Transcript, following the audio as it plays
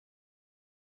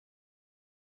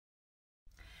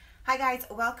Hi guys,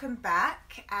 welcome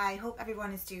back. I hope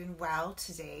everyone is doing well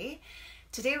today.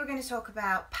 Today we're going to talk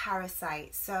about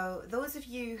parasites. So those of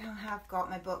you who have got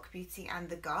my book Beauty and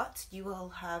the Gut, you will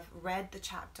have read the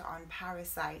chapter on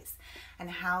parasites and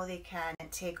how they can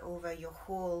take over your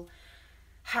whole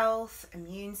health,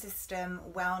 immune system,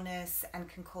 wellness, and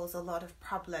can cause a lot of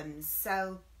problems.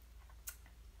 So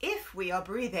if we are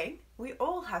breathing, we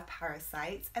all have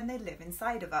parasites and they live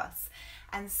inside of us.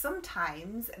 And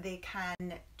sometimes they can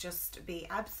just be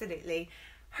absolutely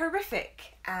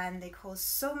horrific and they cause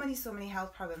so many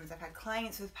health problems. I've had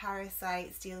clients with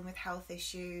parasites dealing with health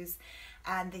issues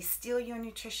and they steal your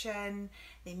nutrition,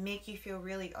 they make you feel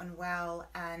really unwell,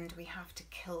 and we have to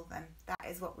kill them. That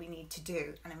is what we need to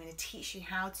do, and I'm going to teach you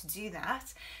how to do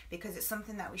that because it's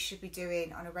something that we should be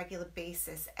doing on a regular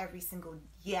basis every single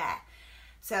year.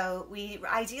 So we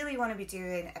ideally want to be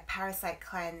doing a parasite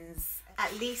cleanse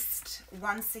at least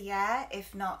once a year,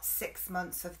 if not 6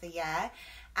 months of the year.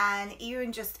 And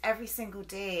even just every single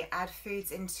day, add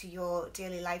foods into your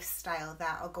daily lifestyle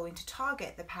that are going to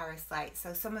target the parasite.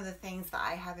 So some of the things that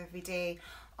I have every day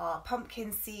are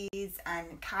pumpkin seeds,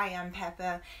 and cayenne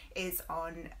pepper is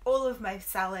on all of my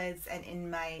salads and in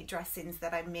my dressings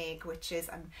that I make, which is,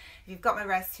 if you've got my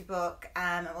recipe book,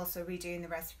 I'm also redoing the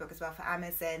recipe book as well for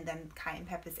Amazon, then cayenne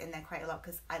pepper's in there quite a lot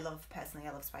because I love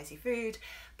spicy food,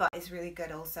 but it's really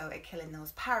good also at killing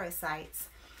those parasites.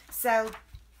 So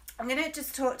I'm going to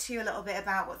just talk to you a little bit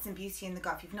about what's in Beauty in the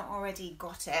Gut. If you've not already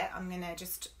got it, I'm going to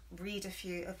just read a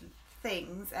few of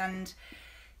things and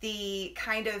the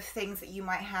kind of things that you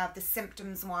might have, the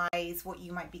symptoms wise, what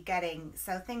you might be getting.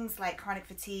 So things like chronic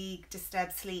fatigue,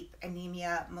 disturbed sleep,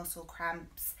 anemia, muscle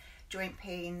cramps, joint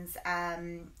pains,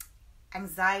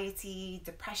 anxiety,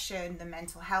 depression, the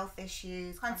mental health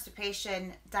issues,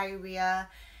 constipation, diarrhea.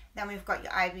 Then we've got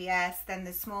your IBS, then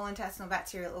the small intestinal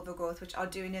bacterial overgrowth, which I'll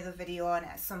do another video on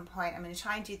at some point. I'm going to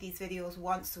try and do these videos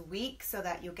once a week so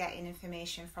that you're getting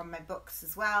information from my books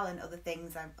as well and other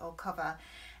things I'll cover.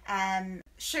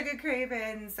 Sugar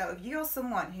cravings. So if you're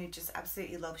someone who just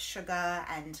absolutely loves sugar,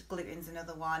 and gluten's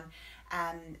another one,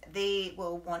 they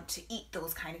will want to eat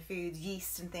those kind of foods,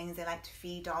 yeast and things. They like to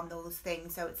feed on those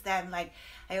things. So it's them, like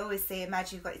I always say,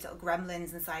 imagine you've got these little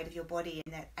gremlins inside of your body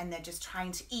and they're just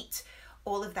trying to eat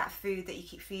all of that food that you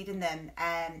keep feeding them,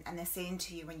 and they're saying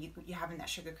to you when you're having that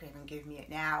sugar craving, give me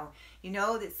it now. You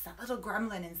know, there's that little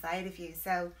gremlin inside of you.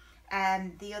 So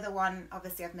the other one,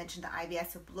 obviously I've mentioned the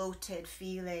IBS, a bloated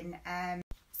feeling.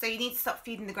 So you need to stop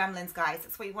feeding the gremlins, guys.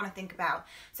 That's what you want to think about.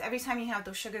 So every time you have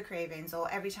those sugar cravings,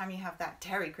 or every time you have that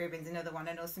dairy cravings, another one,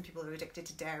 I know some people are addicted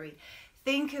to dairy.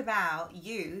 Think about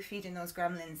you feeding those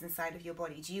gremlins inside of your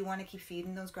body. Do you want to keep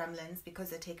feeding those gremlins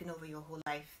because they're taking over your whole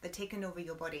life? They're taking over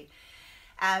your body.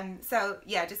 So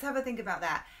yeah, just have a think about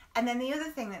that. And then the other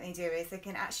thing that they do is they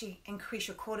can actually increase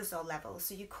your cortisol levels.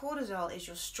 So your cortisol is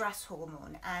your stress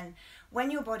hormone, and when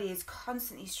your body is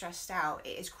constantly stressed out,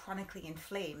 it is chronically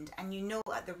inflamed. And you know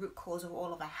that the root cause of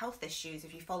all of our health issues,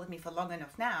 if you followed me for long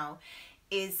enough now,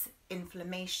 is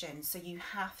inflammation. So you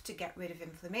have to get rid of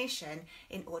inflammation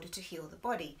in order to heal the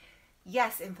body.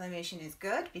 Yes, inflammation is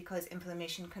good because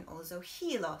inflammation can also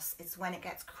heal us. It's when it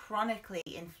gets chronically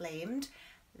inflamed,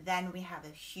 then we have a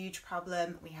huge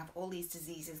problem. We have all these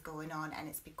diseases going on, and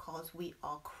it's because we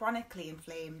are chronically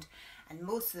inflamed, and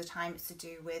most of the time it's to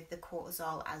do with the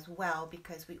cortisol as well,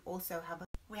 because we also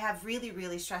have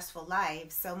really stressful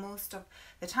lives. So most of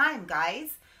the time,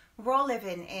 guys, we're all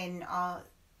living in our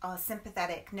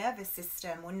sympathetic nervous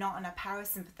system. We're not in a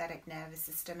parasympathetic nervous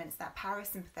system, and it's that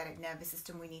parasympathetic nervous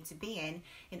system we need to be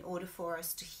in order for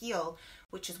us to heal,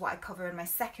 which is what I cover in my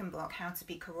second book, How to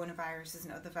Beat Coronaviruses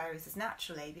and Other Viruses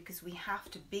Naturally, because we have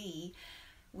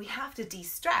to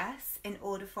de-stress in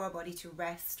order for our body to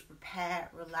rest,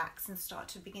 repair, relax, and start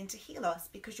to begin to heal us,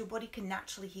 because your body can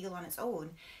naturally heal on its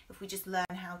own if we just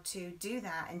learn how to do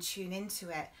that and tune into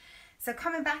it. So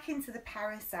coming back into the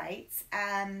parasites,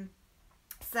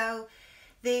 so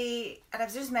and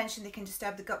I've just mentioned they can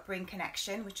disturb the gut-brain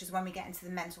connection, which is when we get into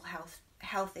the mental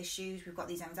health issues. We've got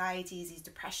these anxieties, these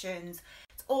depressions.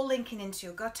 It's all linking into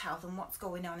your gut health and what's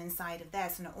going on inside of there.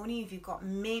 So not only have you got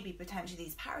maybe potentially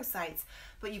these parasites,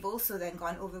 but you've also then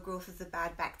got an overgrowth of the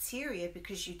bad bacteria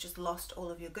because you've just lost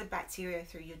all of your good bacteria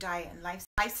through your diet and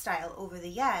lifestyle over the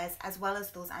years, as well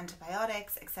as those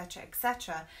antibiotics,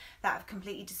 etc., that have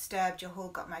completely disturbed your whole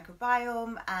gut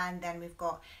microbiome. And then we've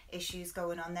got issues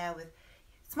going on there with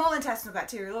small intestinal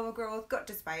bacterial overgrowth, gut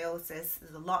dysbiosis.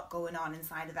 There's a lot going on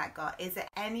inside of that gut. Is it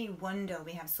any wonder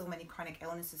we have so many chronic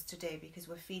illnesses today? Because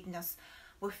we're feeding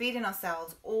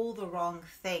ourselves all the wrong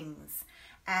things.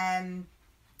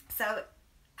 So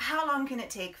how long can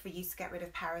it take for you to get rid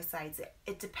of parasites?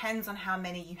 It depends on how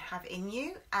many you have in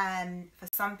you. For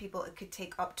some people, it could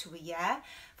take up to a year.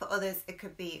 For others, it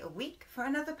could be a week. For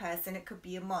another person, it could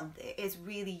be a month. It is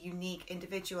really unique,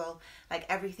 individual. Like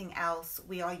everything else,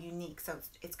 we are unique. So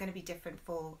it's going to be different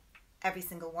for every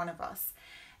single one of us.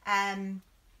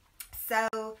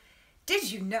 So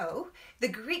did you know the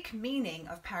Greek meaning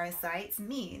of parasites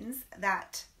means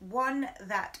that one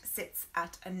that sits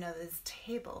at another's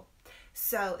table?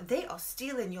 So they are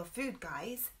stealing your food,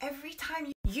 guys. Every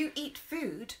time you eat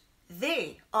food,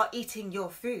 they are eating your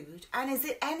food. And is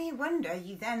it any wonder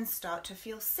you then start to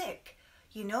feel sick?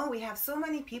 You know, we have so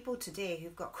many people today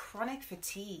who've got chronic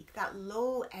fatigue, that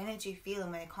low energy feeling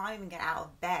when they can't even get out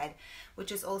of bed,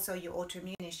 which is also your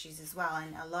autoimmune issues as well.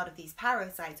 And a lot of these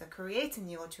parasites are creating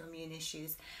the autoimmune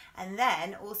issues. And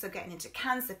then also getting into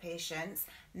cancer patients.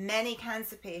 Many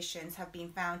cancer patients have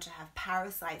been found to have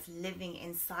parasites living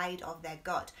inside of their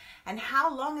gut. And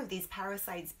how long have these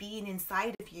parasites been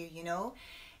inside of you, you know?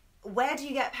 Where do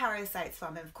you get parasites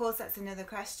from? And of course, that's another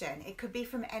question. It could be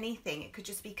from anything. It could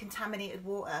just be contaminated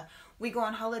water. We go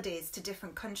on holidays to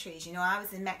different countries. You know, I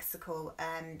was in Mexico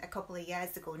a couple of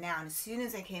years ago now, and as soon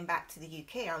as I came back to the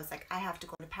UK, I was like, I have to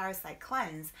go on a parasite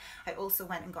cleanse. I also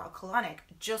went and got a colonic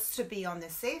just to be on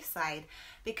the safe side,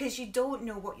 because you don't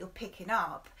know what you're picking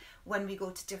up when we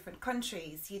go to different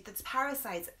countries. There's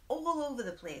parasites all over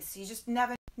the place. You just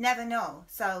never know.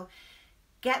 So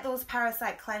get those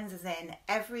parasite cleanses in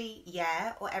every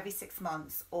year or every 6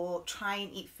 months, or try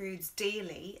and eat foods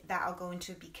daily that are going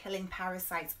to be killing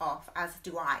parasites off, as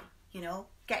do I. You know,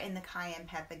 get in the cayenne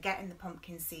pepper, get in the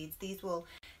pumpkin seeds. These will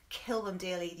kill them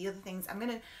daily. The other things,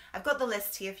 I've got the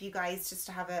list here for you guys just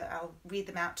to I'll read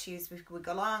them out to you as we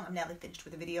go along. I'm nearly finished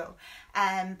with the video.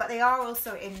 But they are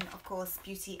also in, of course,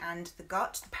 Beauty and the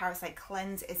Gut. The Parasite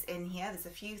Cleanse is in here. There's a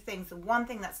few things. The one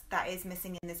thing that is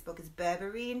missing in this book is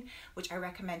berberine, which I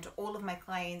recommend to all of my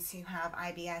clients who have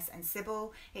IBS and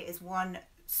SIBO. It is one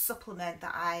supplement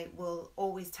that I will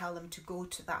always tell them to go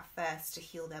to that first to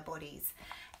heal their bodies.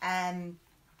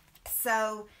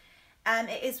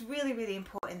 It is really, really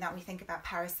important that we think about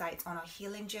parasites on our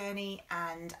healing journey,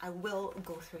 and I will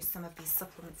go through some of these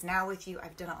supplements now with you.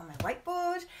 I've done it on my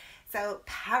whiteboard. So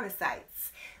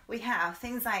parasites, we have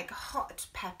things like hot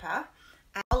pepper,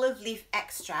 olive leaf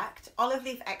extract. Olive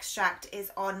leaf extract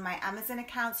is on my Amazon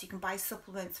account, so you can buy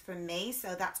supplements from me.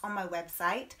 So that's on my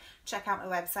website. Check out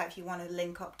my website if you want to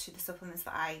link up to the supplements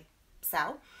that I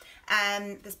sell.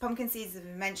 There's pumpkin seeds, as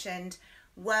we mentioned.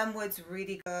 Wormwood's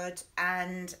really good,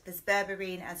 and there's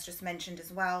berberine, as just mentioned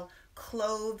as well.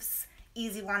 Cloves,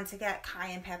 easy one to get.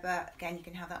 Cayenne pepper, again, you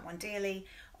can have that one daily.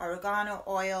 Oregano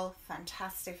oil,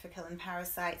 fantastic for killing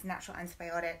parasites, natural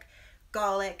antibiotic.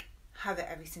 Garlic, have it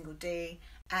every single day.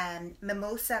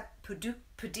 Mimosa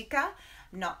pudica,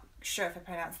 not sure if I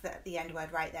pronounced the end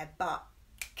word right there, but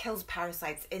kills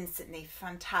parasites instantly,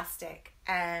 fantastic.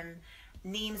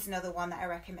 Neem's another one that I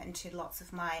recommend to lots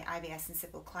of my IBS and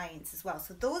SIBO clients as well.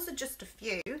 So those are just a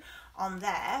few on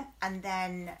there, and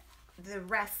then the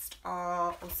rest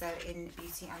are also in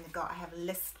Beauty and the Gut. I have a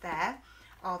list there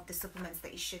of the supplements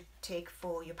that you should take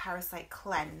for your parasite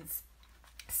cleanse.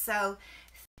 So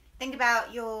think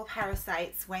about your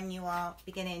parasites when you are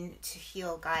beginning to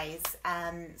heal, guys.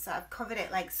 So I've covered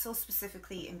it like so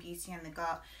specifically in Beauty and the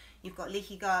Gut. You've got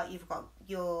leaky gut, you've got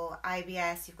your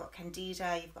IBS, you've got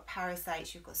candida, you've got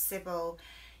parasites, you've got SIBO.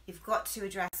 You've got to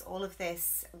address all of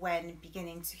this when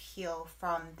beginning to heal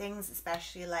from things,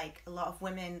 especially like a lot of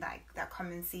women that come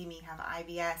and see me have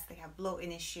IBS, they have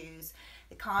bloating issues,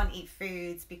 they can't eat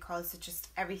foods because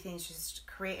everything's just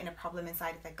creating a problem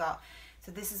inside of their gut.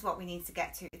 So this is what we need to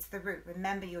get to. It's the root.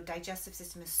 Remember, your digestive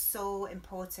system is so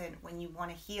important when you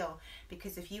want to heal,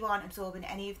 because if you aren't absorbing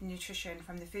any of the nutrition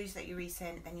from the foods that you're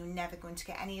eating, then you're never going to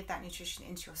get any of that nutrition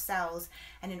into your cells.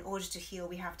 And in order to heal,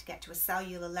 we have to get to a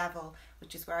cellular level,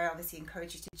 which is where I obviously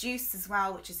encourage you to juice as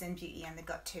well, which is in Beauty and the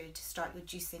Gut too, to start your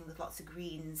juicing with lots of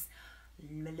greens,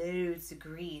 loads of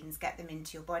greens, get them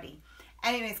into your body.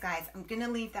 Anyways, guys, I'm going to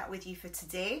leave that with you for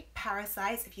today.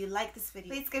 Parasites, if you like this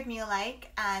video, please give me a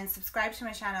like and subscribe to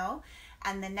my channel.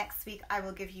 And then next week, I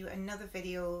will give you another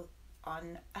video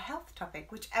on a health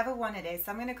topic, whichever one it is.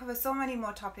 So I'm going to cover so many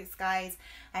more topics, guys.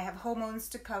 I have hormones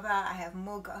to cover. I have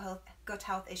more gut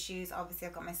health issues. Obviously,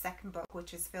 I've got my second book,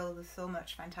 which is filled with so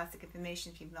much fantastic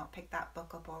information. If you've not picked that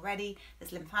book up already,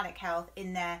 there's lymphatic health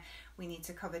in there we need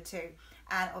to cover too.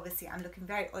 And obviously, I'm looking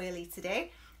very oily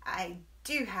today. I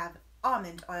do have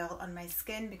almond oil on my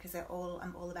skin because I'm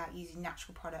all about using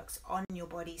natural products on your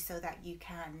body so that you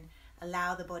can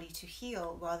allow the body to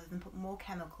heal rather than put more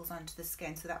chemicals onto the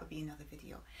skin. So that would be another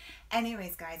video.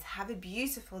 Anyways guys, have a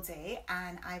beautiful day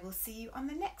and I will see you on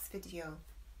the next video.